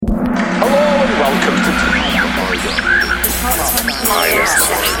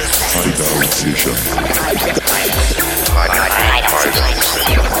Session.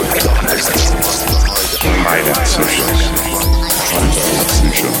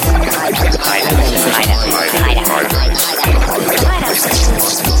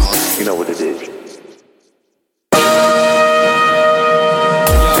 You know what it is.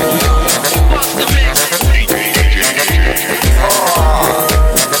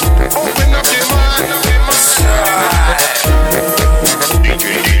 Open up your mind,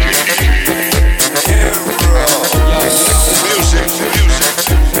 music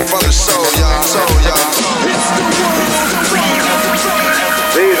for the soul, y'all.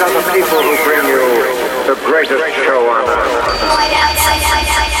 These are the people who bring you the greatest show on earth.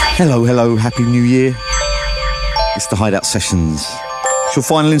 Hello, Happy New Year. It's the Hideout Sessions. It's your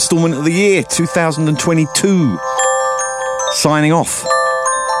final instalment of the year, 2022. Signing off.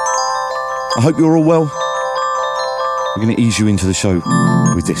 I hope you're all well. We're going to ease you into the show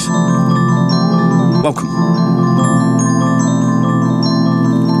with this. Welcome.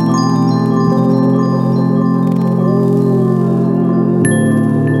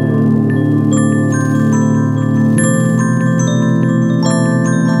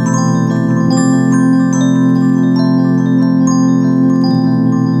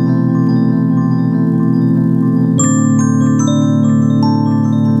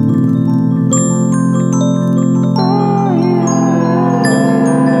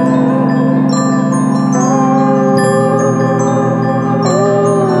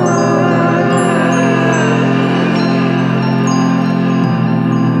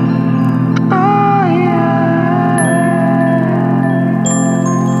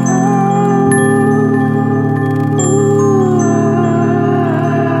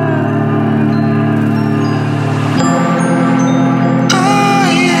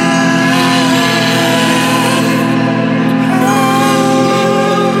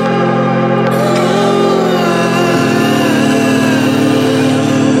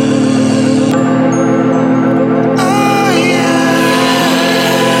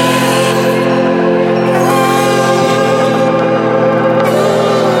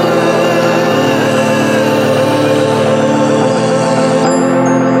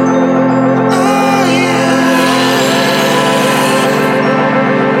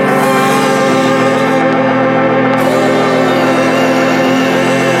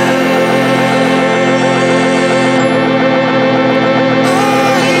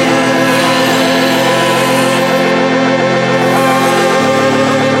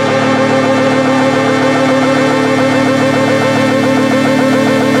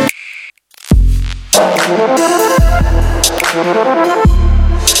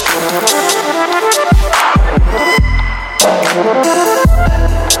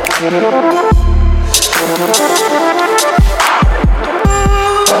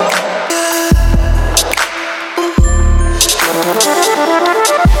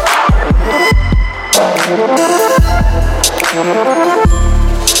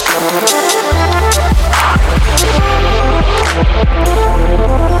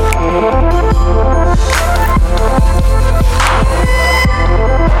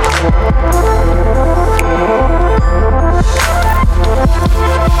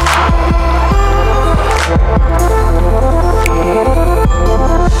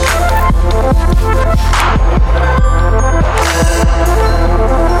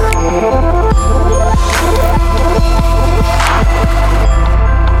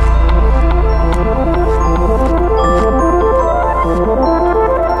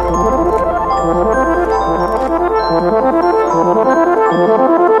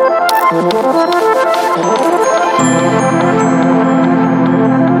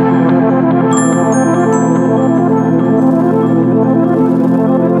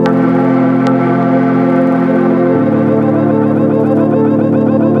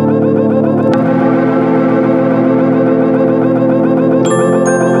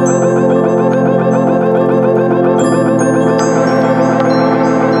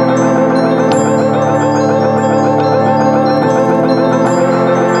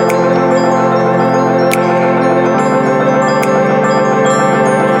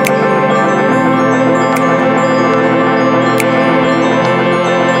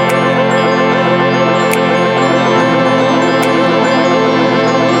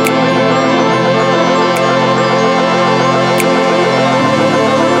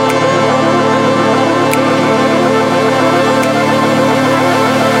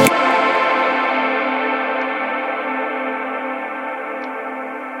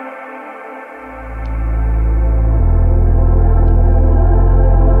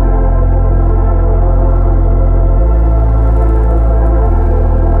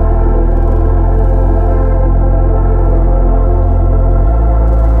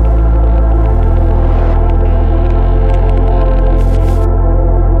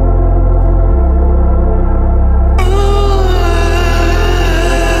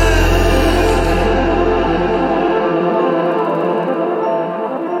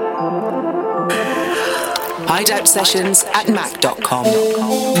 hideoutsessions@mac.com.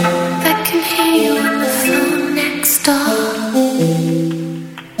 I can hear you on the phone next door.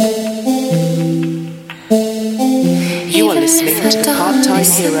 You are listening to the Part-Time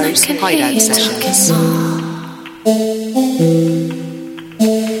Heroes Hideout Sessions.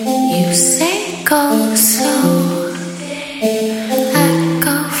 You say go slow, I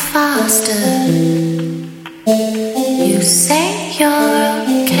go faster. You say you're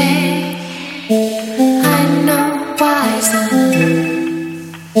okay, I know wiser.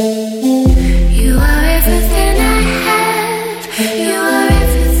 You are everything I have, you are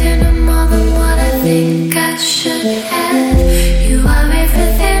everything and more than what I think I should have. You are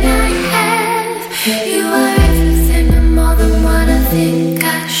everything I have, you are everything and more than what I think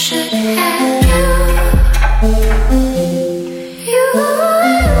I should have.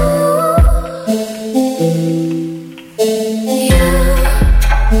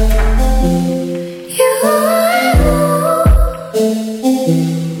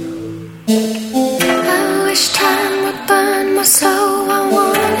 I wish time would burn more slow, I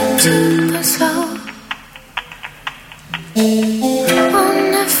wanted to go slow.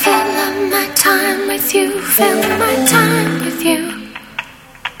 Wanna fill up my time with you, fill my time with you.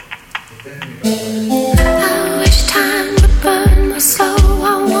 I wish time would burn more slow,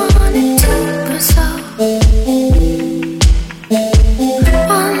 I wanted to go slow.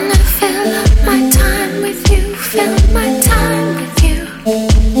 Wanna fill up my time with you, fill my time with you.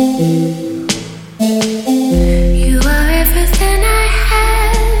 You are everything I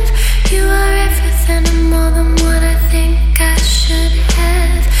have, you are everything and more than what I think I should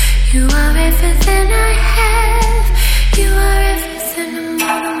have. You are everything I have, you are everything and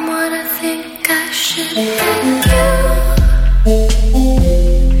more than what I think I should have.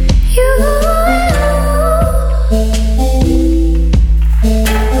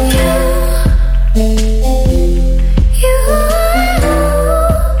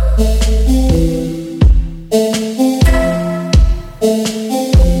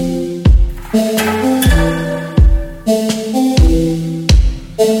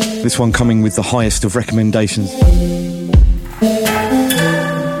 This one coming with the highest of recommendations.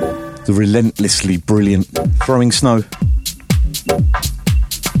 The relentlessly brilliant Throwing Snow.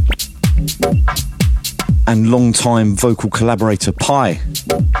 And long-time vocal collaborator Pi.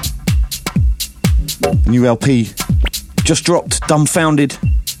 New LP just dropped, Dumbfounded.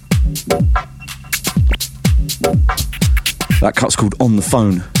 That cut's called On the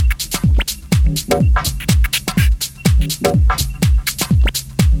Phone.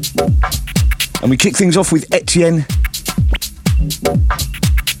 And we kick things off with Etienne.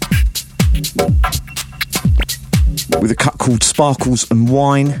 With a cut called Sparkles and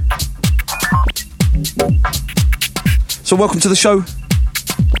Wine. So welcome to the show.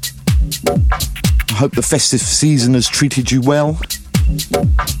 I hope the festive season has treated you well.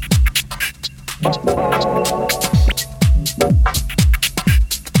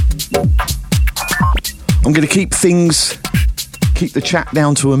 I'm going to keep the chat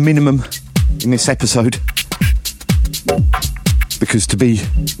down to a minimum in this episode, because to be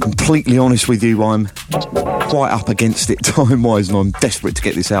completely honest with you, I'm quite up against it time-wise, and I'm desperate to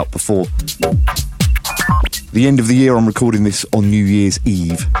get this out before the end of the year. I'm recording this on New Year's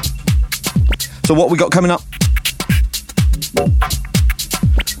Eve. So what we got coming up?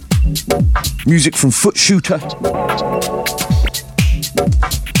 Music from Foot Shooter.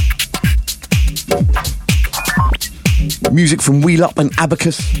 Music from Wheel Up and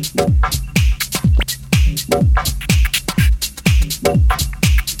Abacus.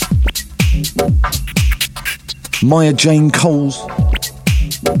 Maya Jane Coles.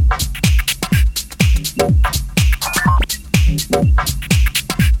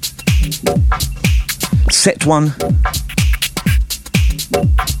 Set One.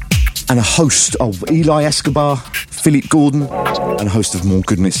 And a host of Eli Escobar, Philip Gordon, and a host of more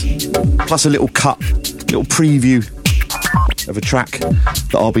goodness. Plus a little cut, little preview of a track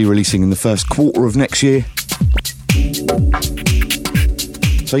that I'll be releasing in the first quarter of next year.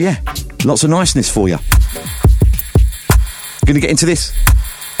 So yeah, lots of niceness for you. Gonna get into this.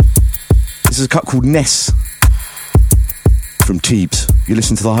 This is a cut called Ness from Teebs. You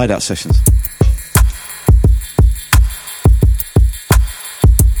listen to the Hideout Sessions.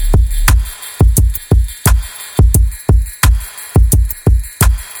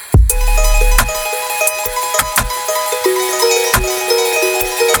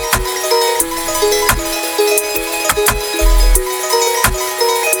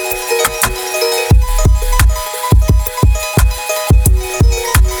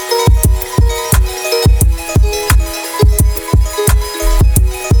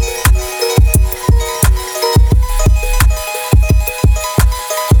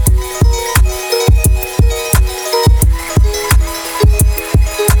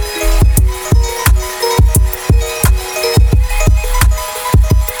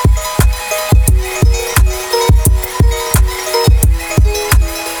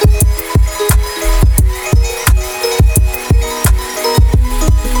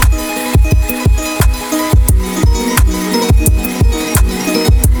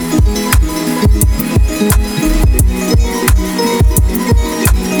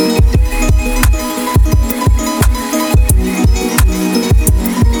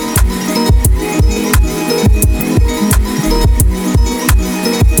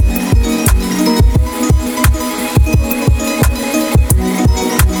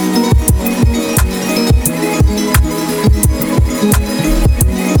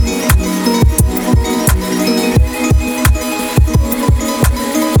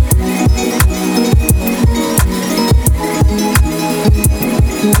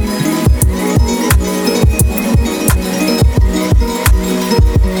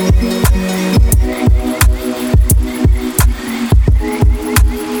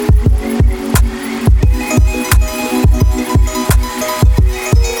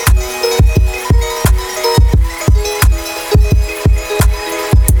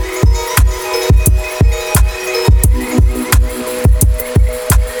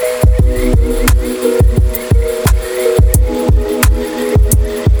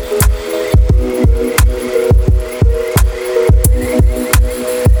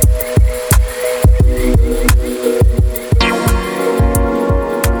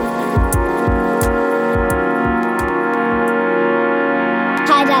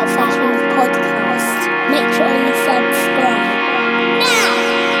 Hideout Sessions podcast. Make sure you subscribe.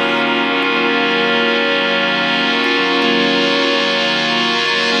 Now!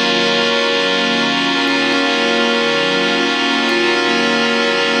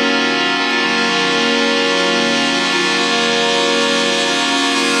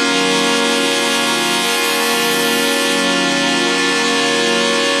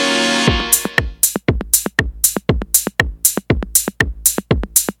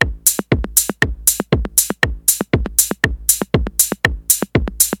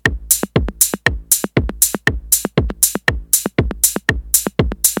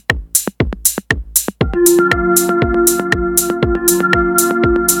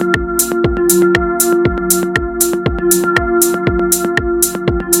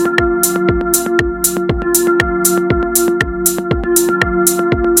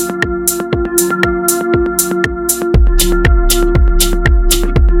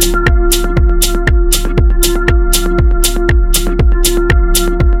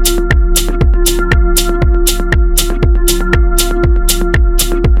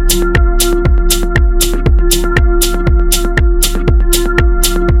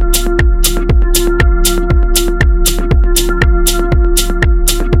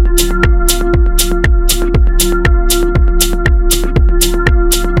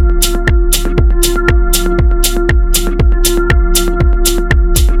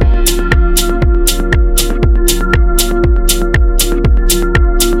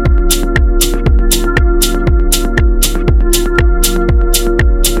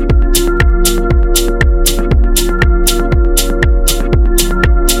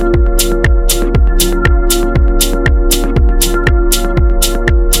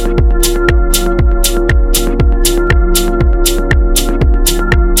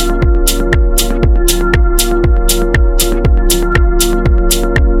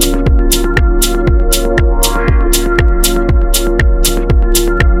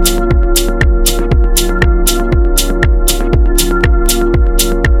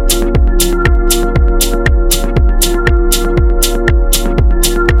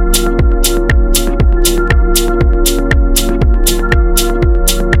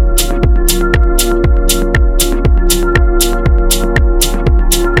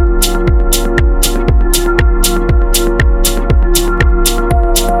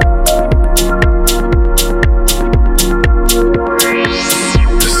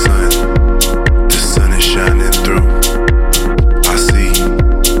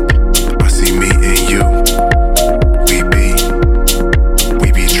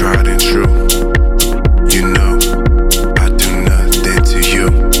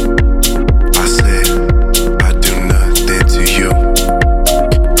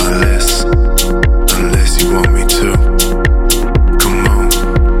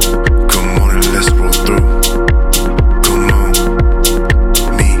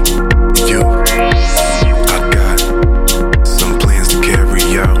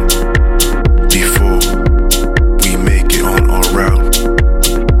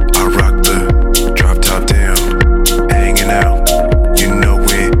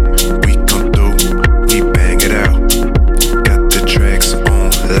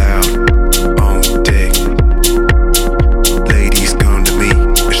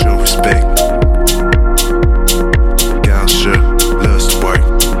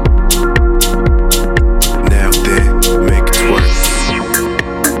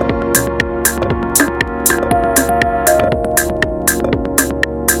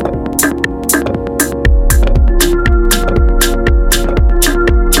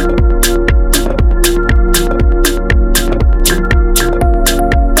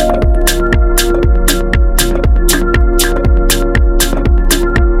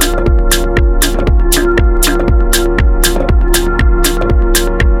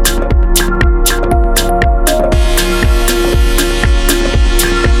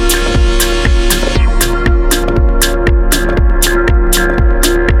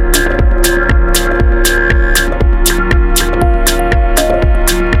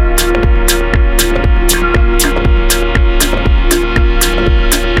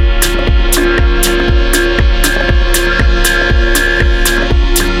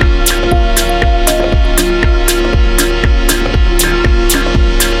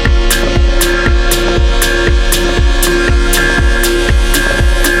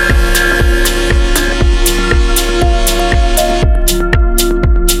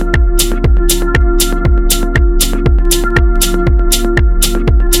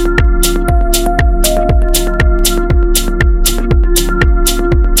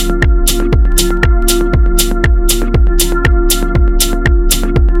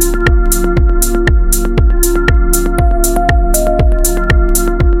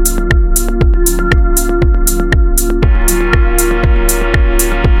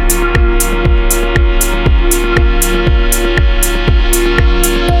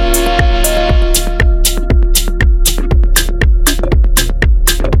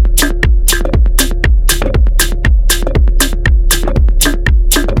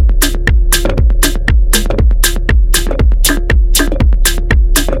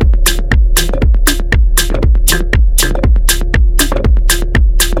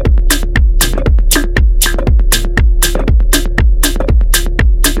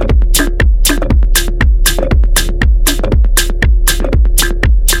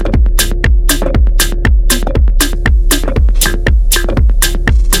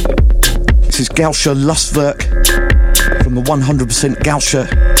 Gauscher Lustwerk from the 100% Gauscher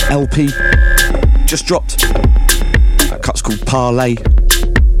LP. Just dropped. That cut's called Parlay.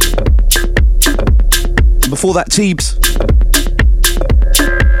 And before that, Teebs.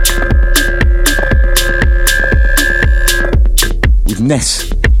 With Ness.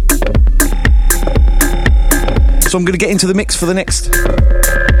 So I'm going to get into the mix for the next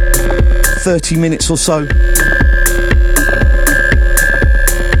 30 minutes or so.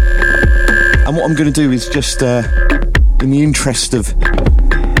 And what I'm going to do is just, in the interest of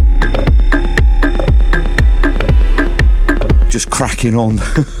just cracking on,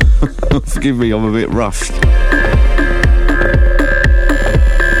 forgive me, I'm a bit rushed.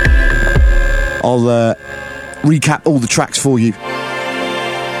 I'll recap all the tracks for you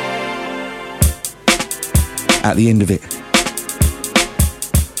at the end of it,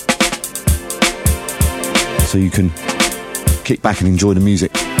 so you can kick back and enjoy the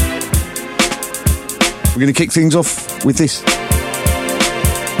music. We're going to kick things off with this.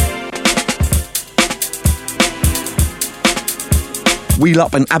 Wheel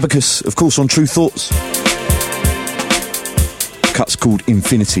Up and Abacus, of course, on True Thoughts. The cut's called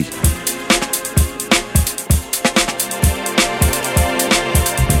Infinity.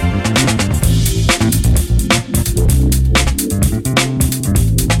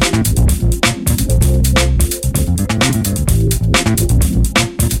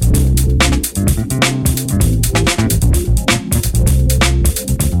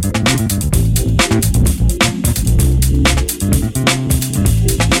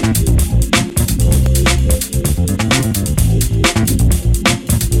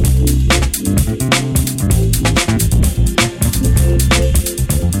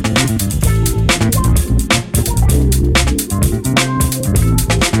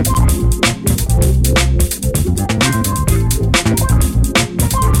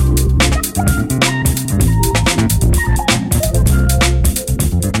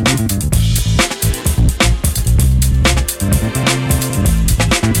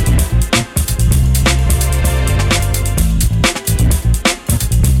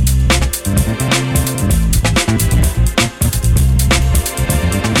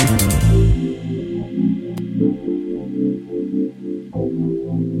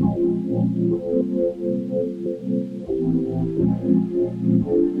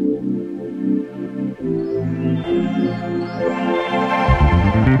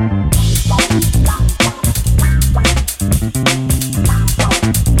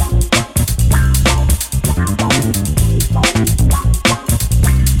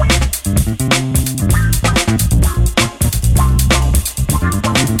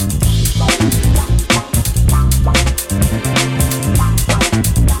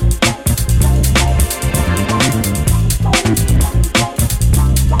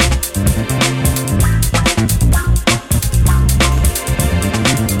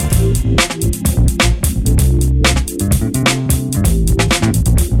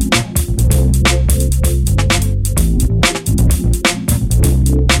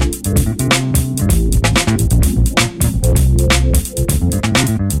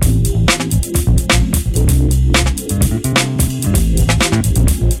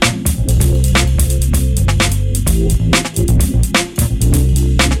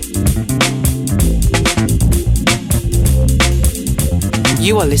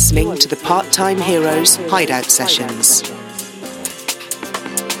 You are listening to the Part-Time Heroes Hideout Sessions.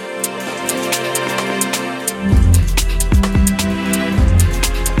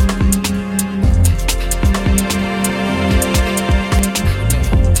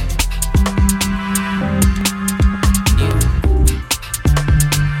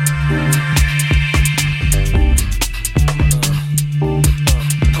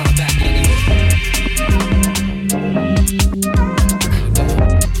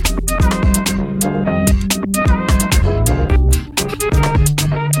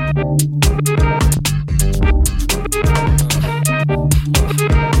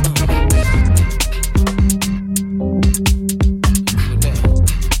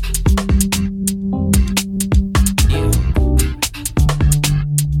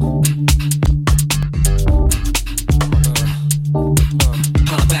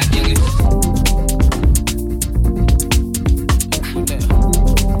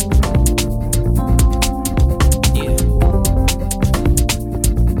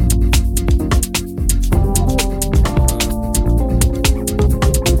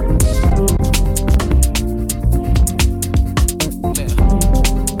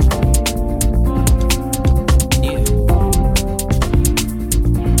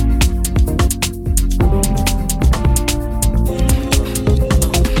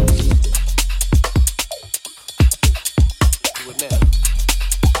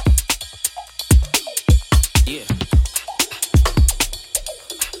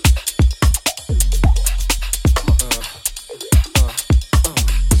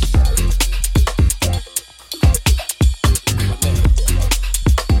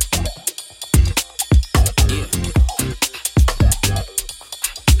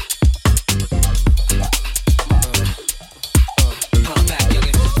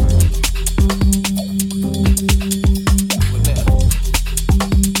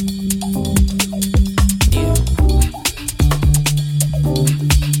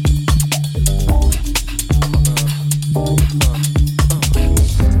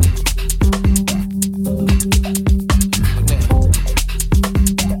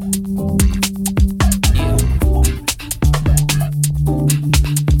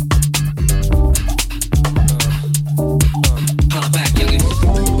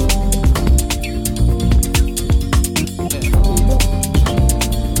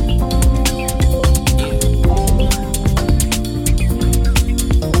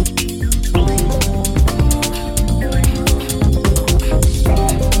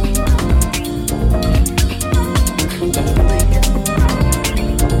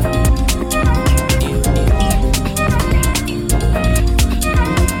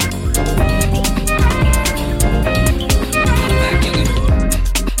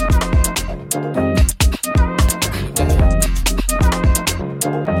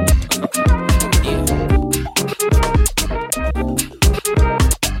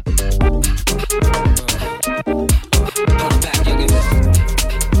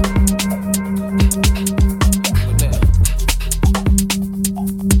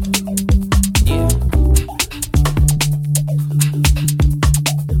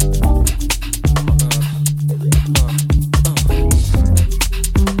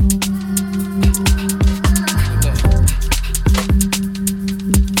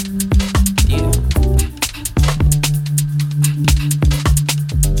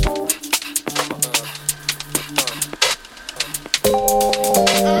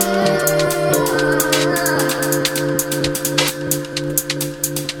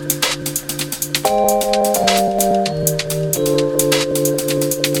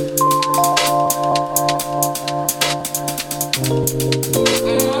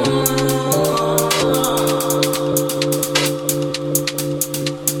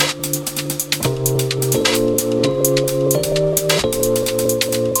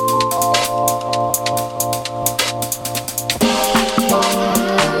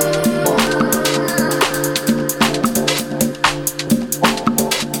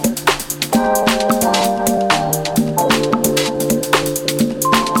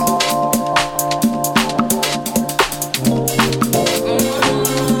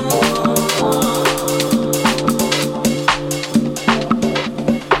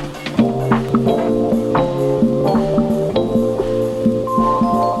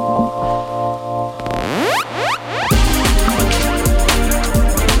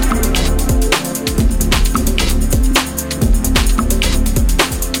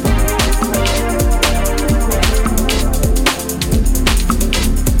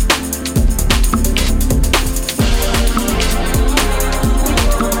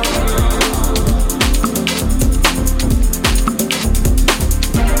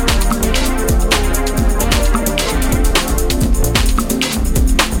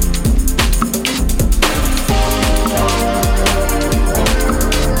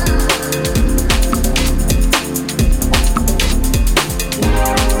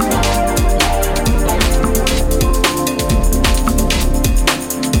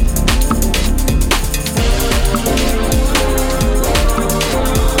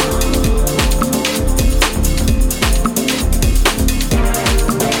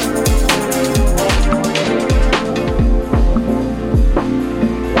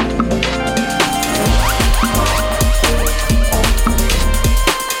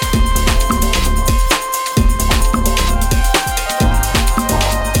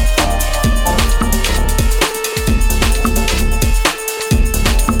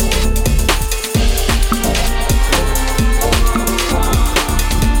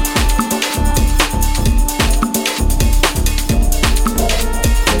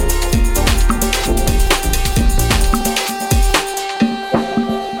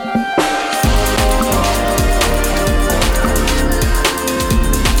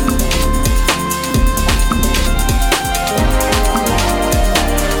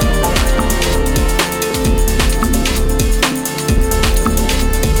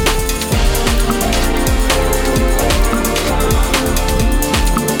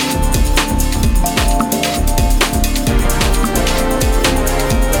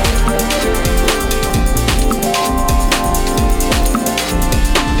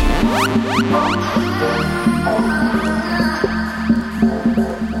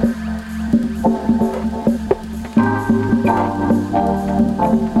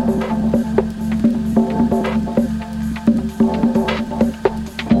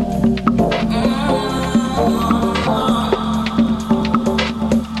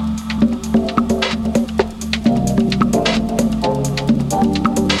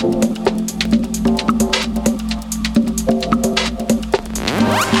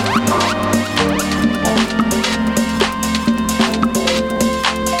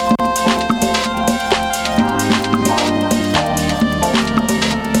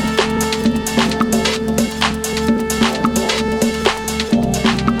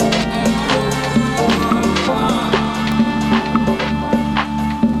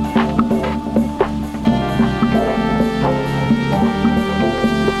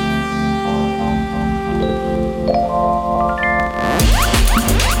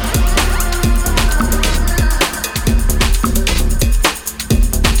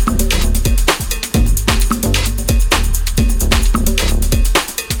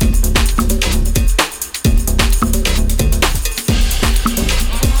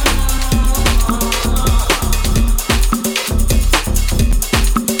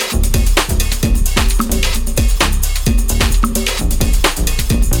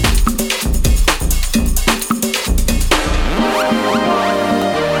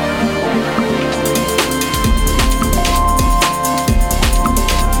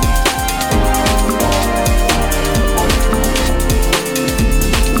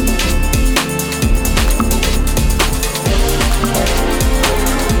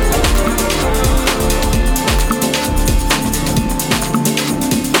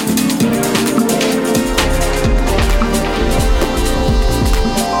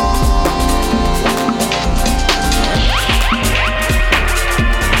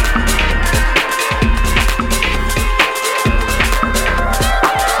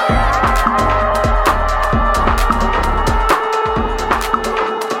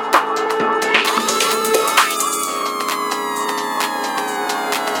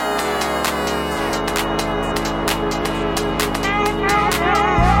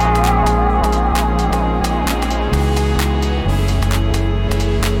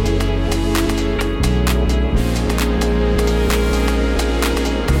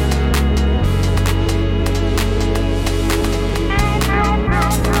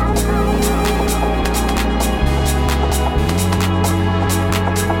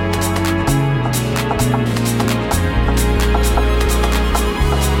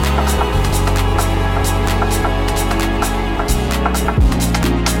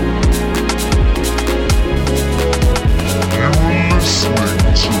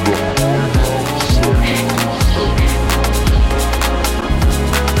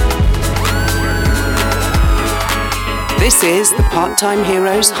 This is the Part-Time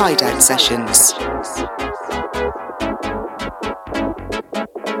Heroes Hideout Sessions.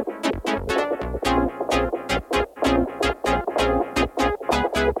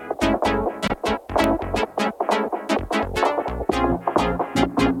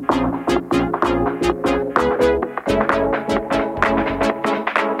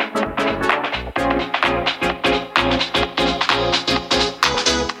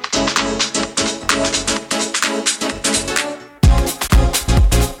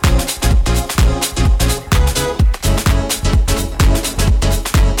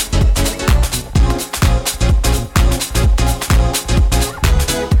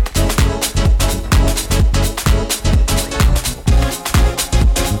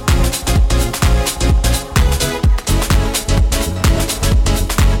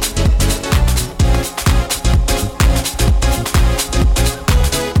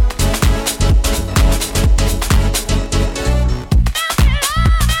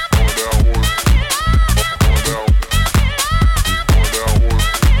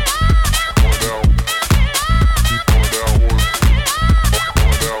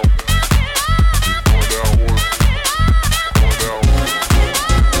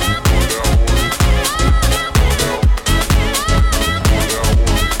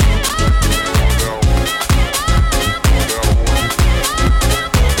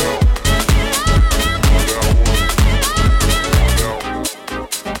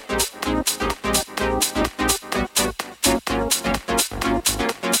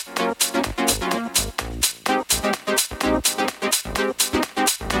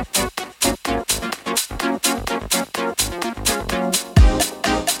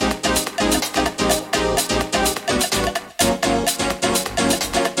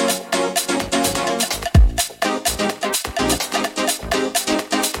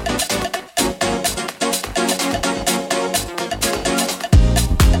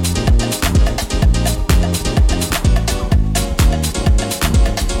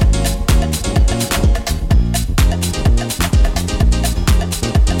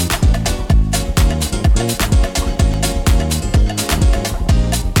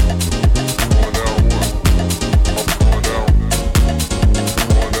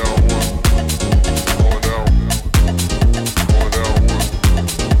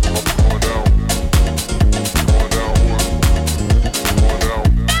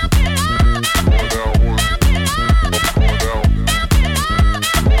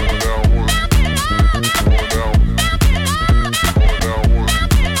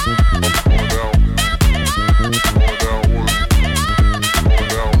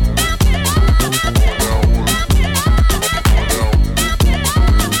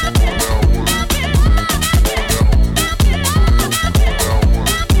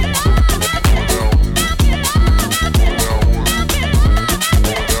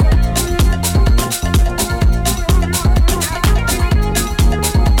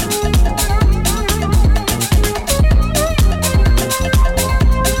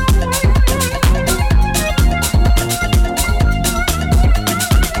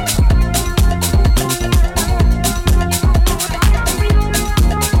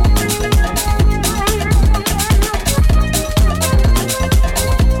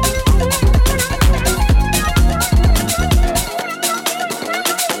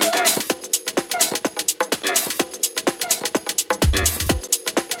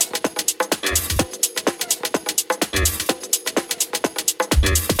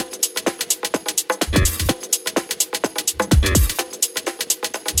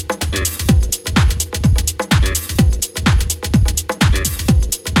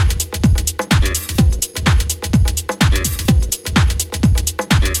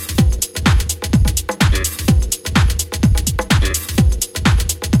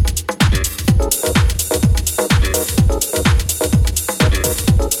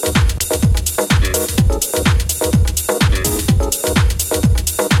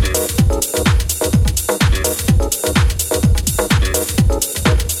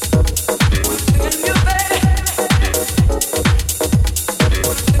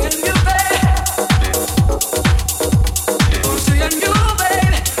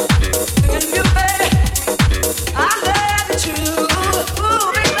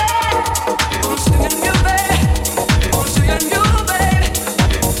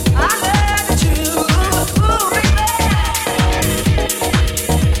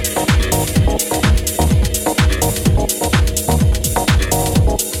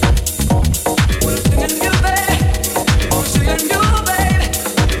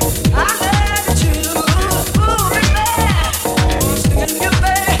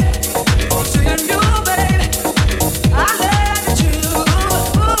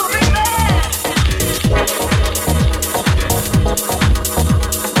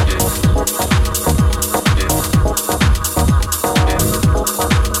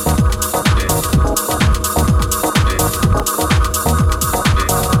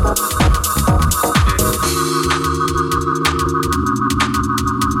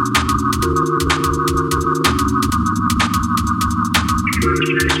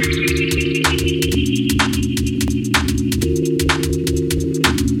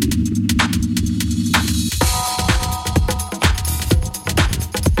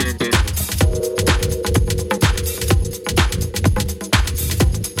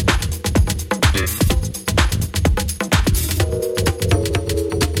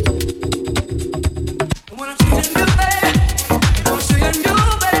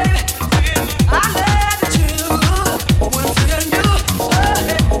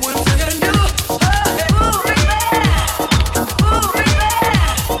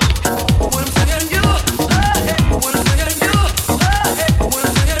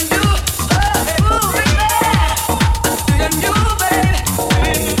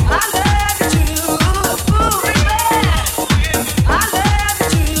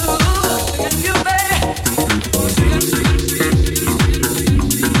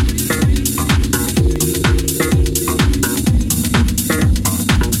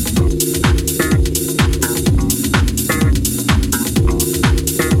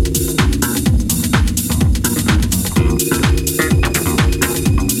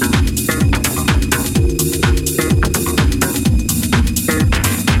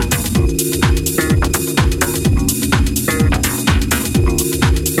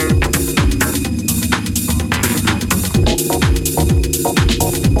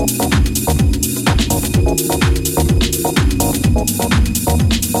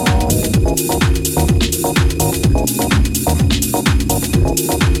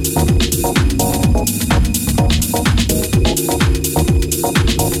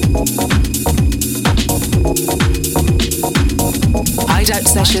 Hideout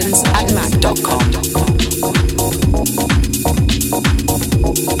Sessions at mac.com.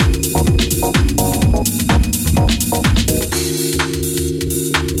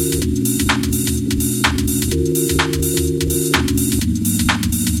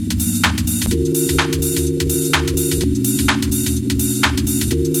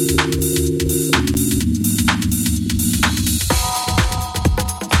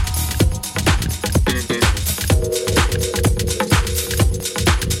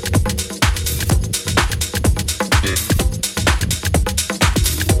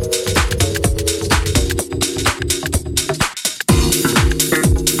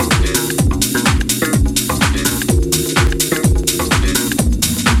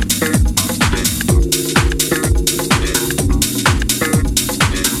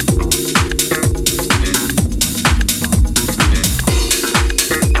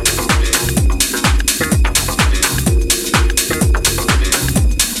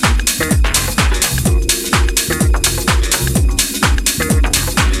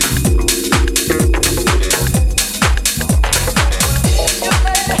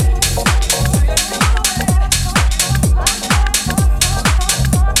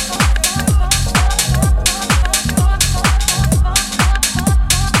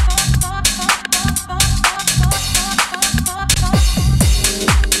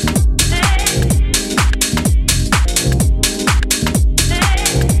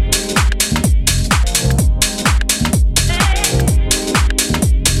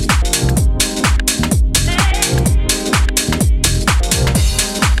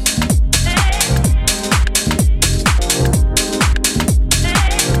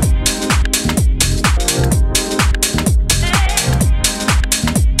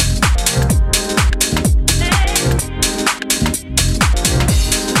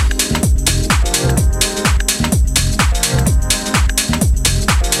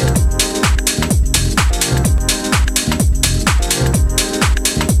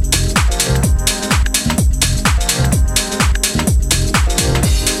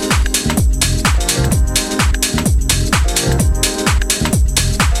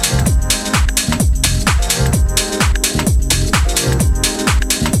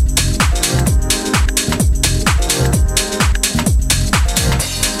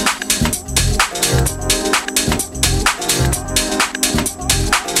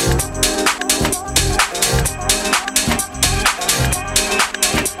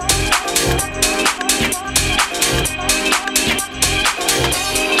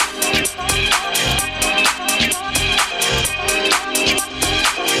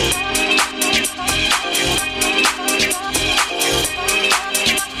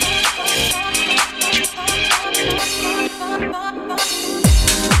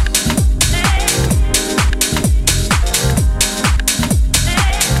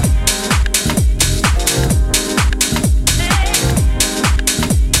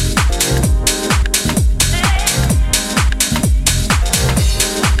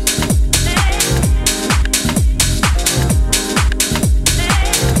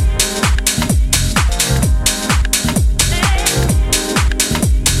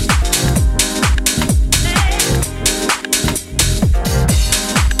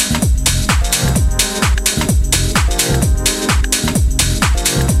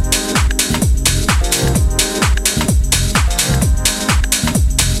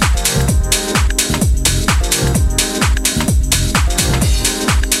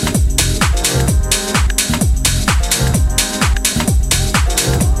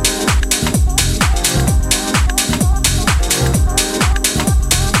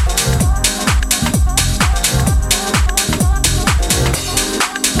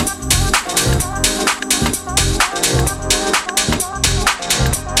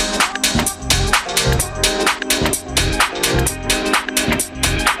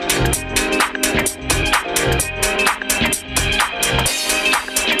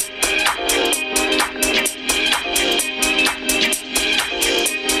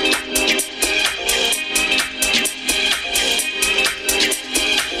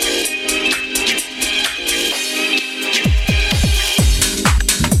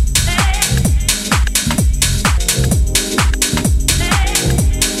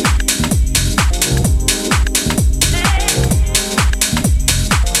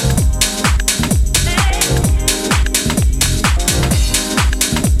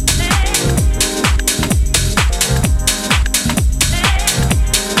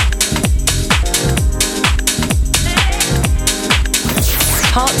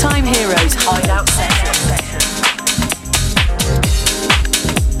 Part-Time Heroes Hideout Session.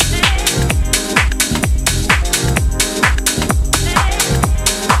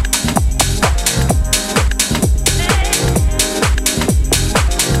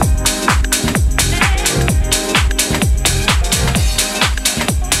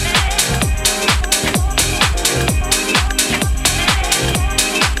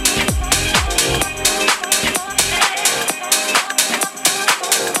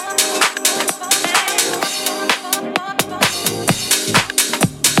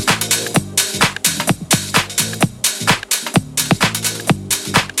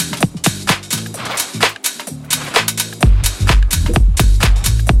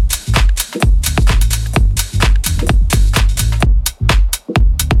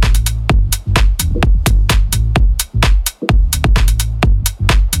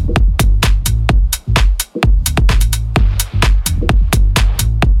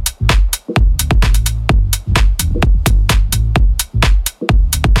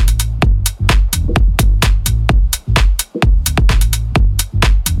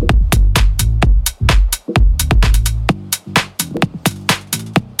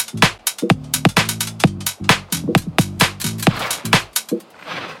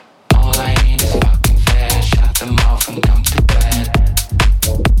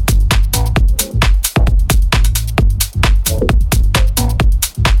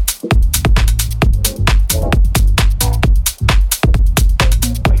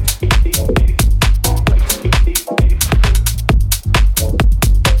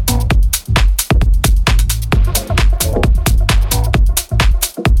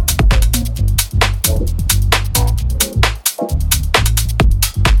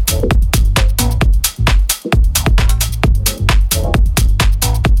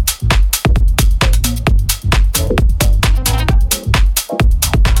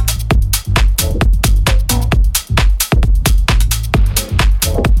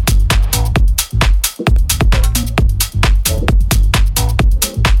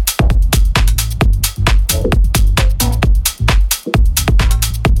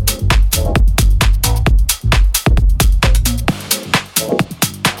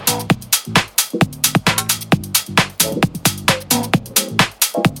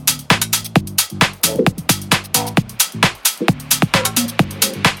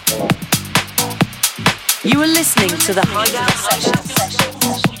 You are listening to the Hideout Sessions.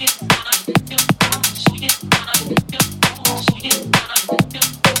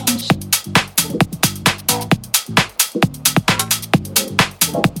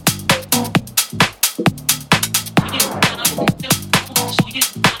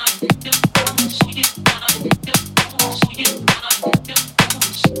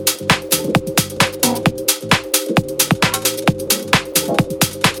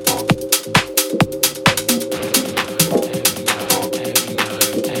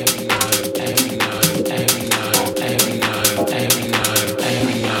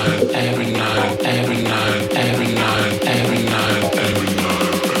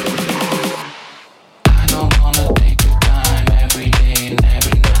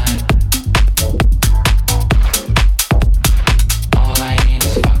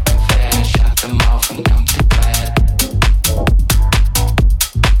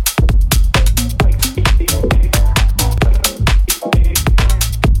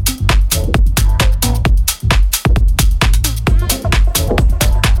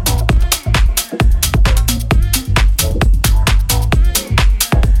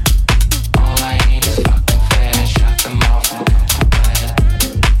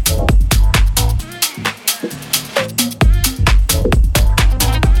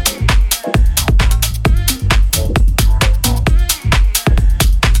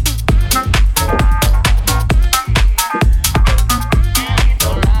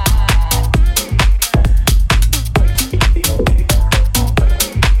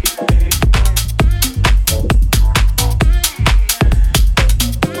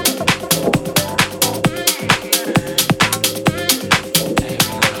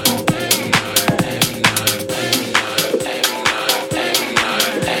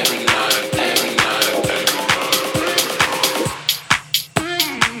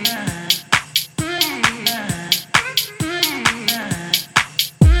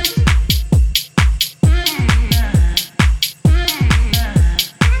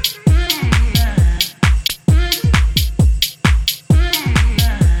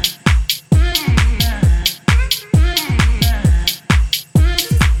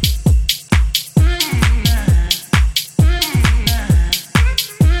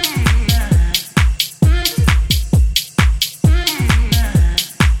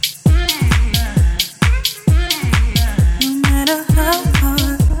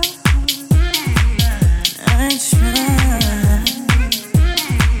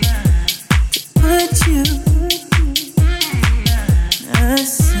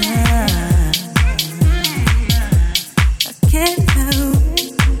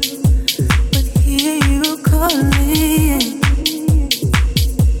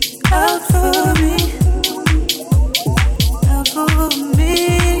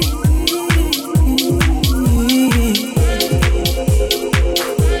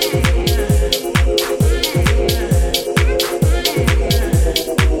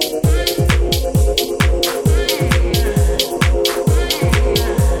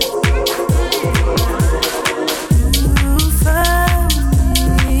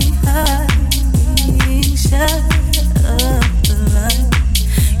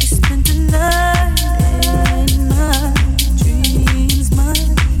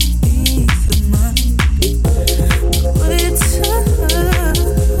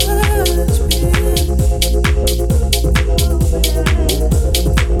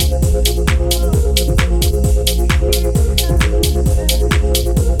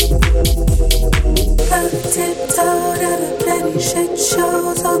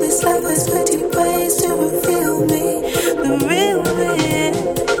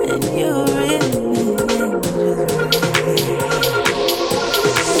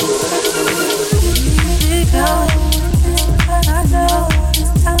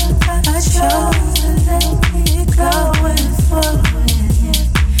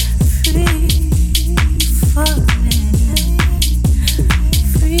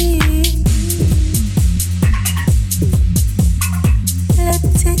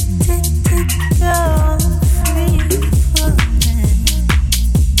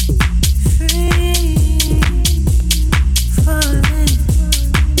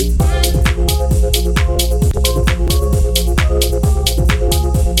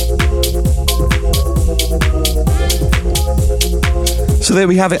 So there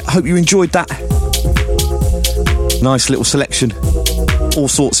we have it. Hope you enjoyed that. Nice little selection. All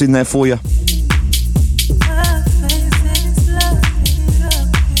sorts in there for you.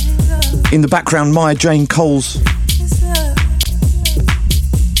 In the background, Maya Jane Coles.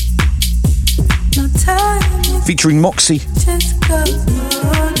 Featuring Moxie.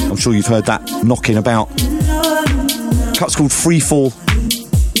 I'm sure you've heard that knocking about. Cut's called Free Fall.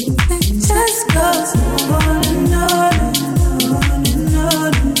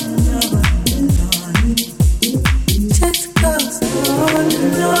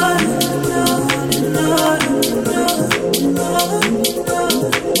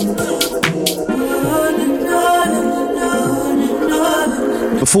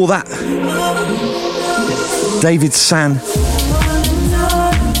 Before that, David San.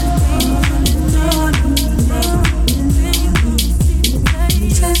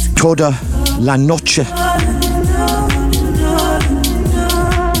 Toda la noche.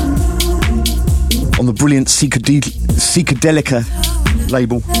 On the brilliant Psychedelica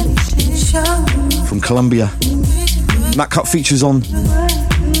label from Colombia. And that cut features on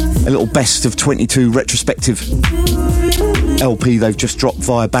a little best of 22 retrospective LP they've just dropped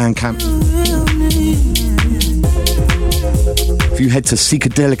via Bandcamp. If you head to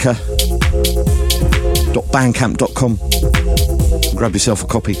psychedelica.bandcamp.com, grab yourself a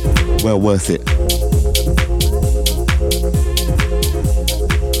copy. Well worth it.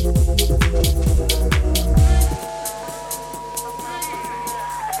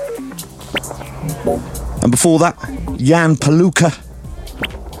 And before that, Jan Paluka.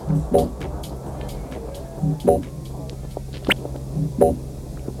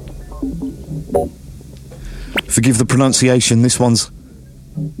 Forgive the pronunciation, this one's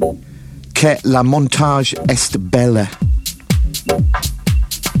Que la montage est belle.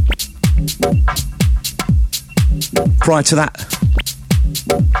 Prior to that,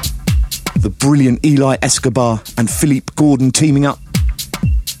 the brilliant Eli Escobar and Philippe Gordon teaming up.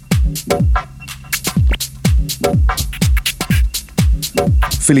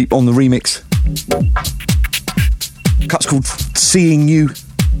 Philippe on the remix. Cut's called Seeing You.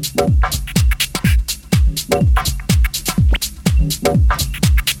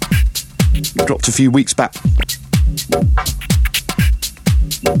 Dropped a few weeks back.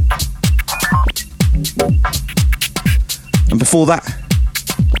 And before that,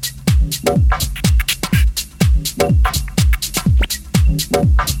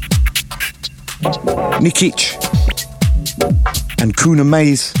 Nikic and Kuna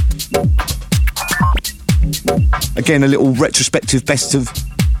Maze. Again, a little retrospective best of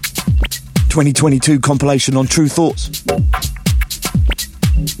 2022 compilation on True Thoughts.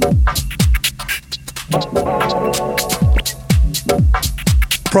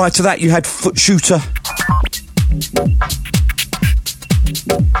 Prior to that, you had Foot Shooter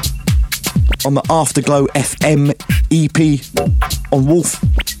on the Afterglow FM EP on Wolf.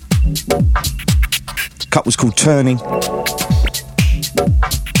 The cut was called Turning.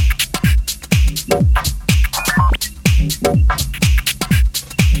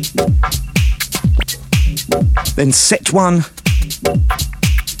 Then Set One.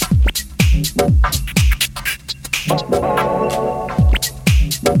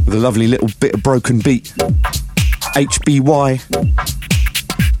 With a lovely little bit of broken beat. HBY.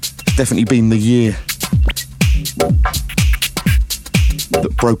 It's definitely been the year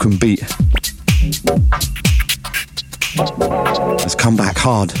that Broken Beat has come back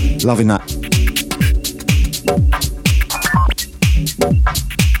hard. Loving that.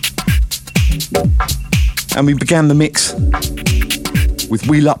 And we began the mix with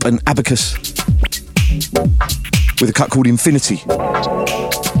Wheel Up and Abacus with a cut called Infinity.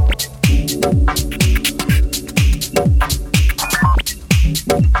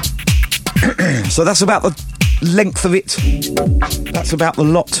 So that's about the length of it. That's about the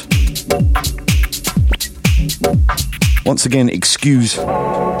lot. Once again, excuse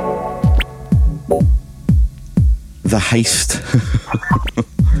the haste.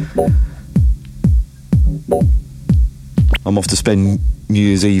 I'm off to spend New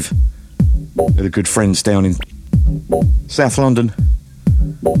Year's Eve with a good friends down in South London.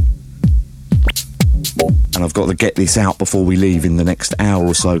 And I've got to get this out before we leave in the next hour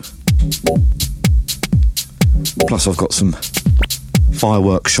or so. Plus I've got some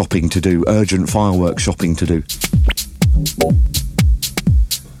firework shopping to do, urgent firework shopping to do.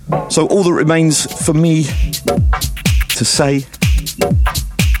 So all that remains for me to say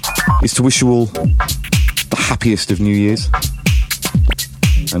is to wish you all the happiest of New Year's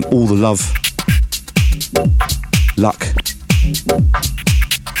and all the love, luck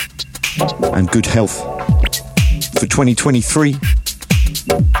and good health for 2023.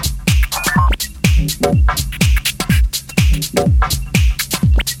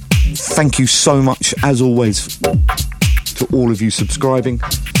 Thank you so much, as always, to all of you subscribing,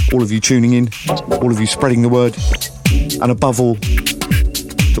 all of you tuning in, all of you spreading the word, and above all,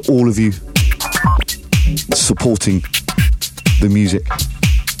 to all of you supporting the music.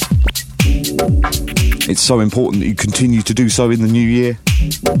 It's so important that you continue to do so in the new year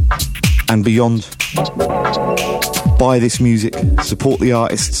and beyond. Buy this music, support the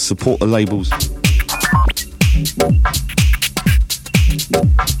artists, support the labels.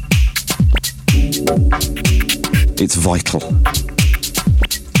 It's vital.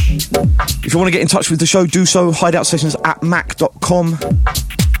 If you want to get in touch with the show, do so. hideoutsessions@mac.com.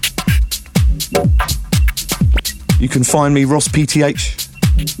 You can find me, Ross PTH,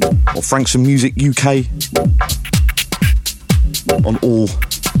 or Frankson Music UK, on all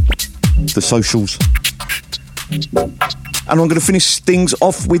the socials. And I'm going to finish things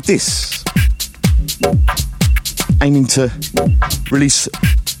off with this. Aiming to release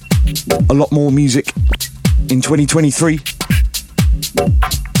a lot more music in 2023.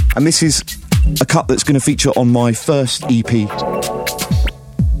 And this is a cut that's going to feature on my first EP.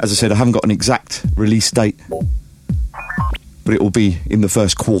 As I said, I haven't got an exact release date, but it will be in the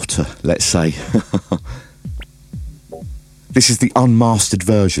first quarter, let's say. This is the unmastered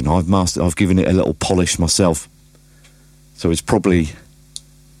version. I've given it a little polish myself. So it's probably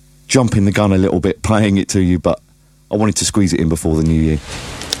jumping the gun a little bit, playing it to you, but I wanted to squeeze it in before the new year.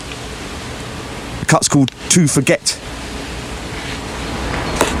 The cut's called To Forget.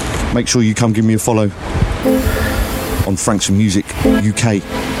 Make sure you come give me a follow on Frankson Music UK.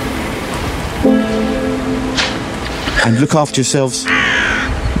 And look after yourselves.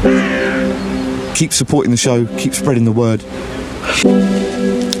 Keep supporting the show, keep spreading the word.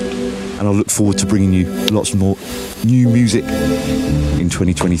 And I'll look forward to bringing you lots more new music in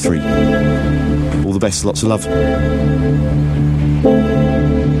 2023. All the best, lots of love.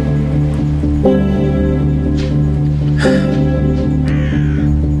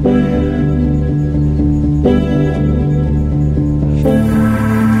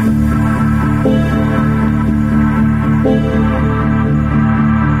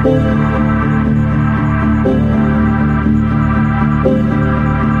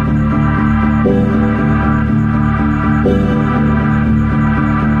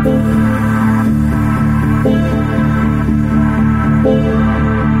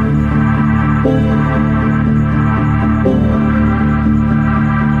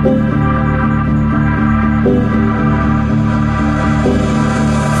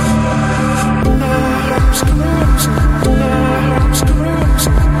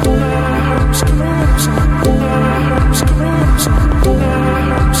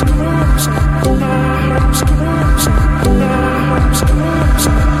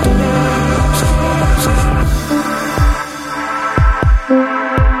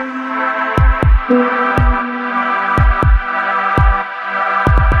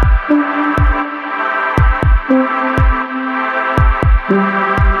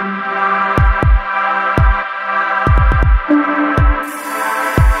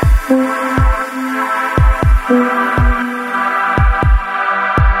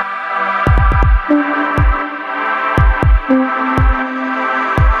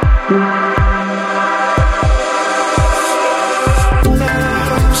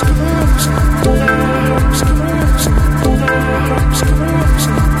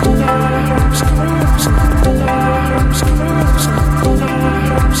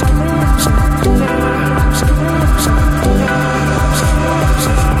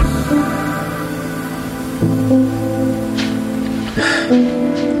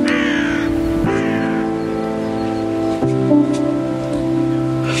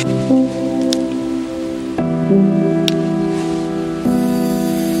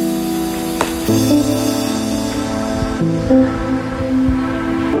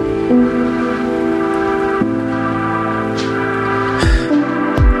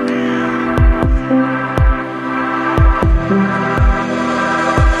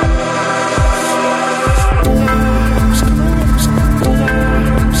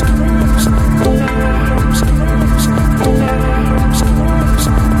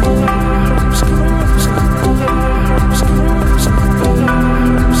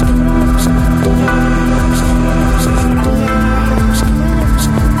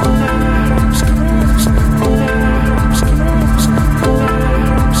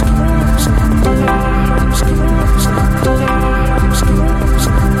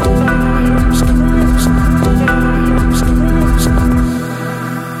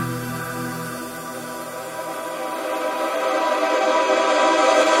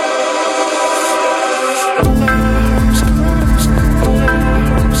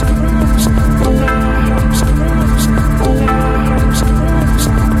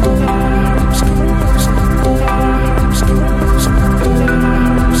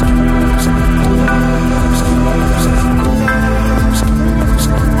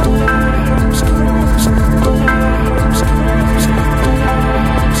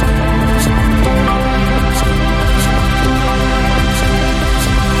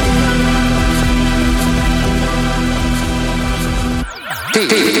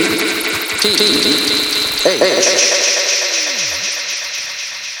 H.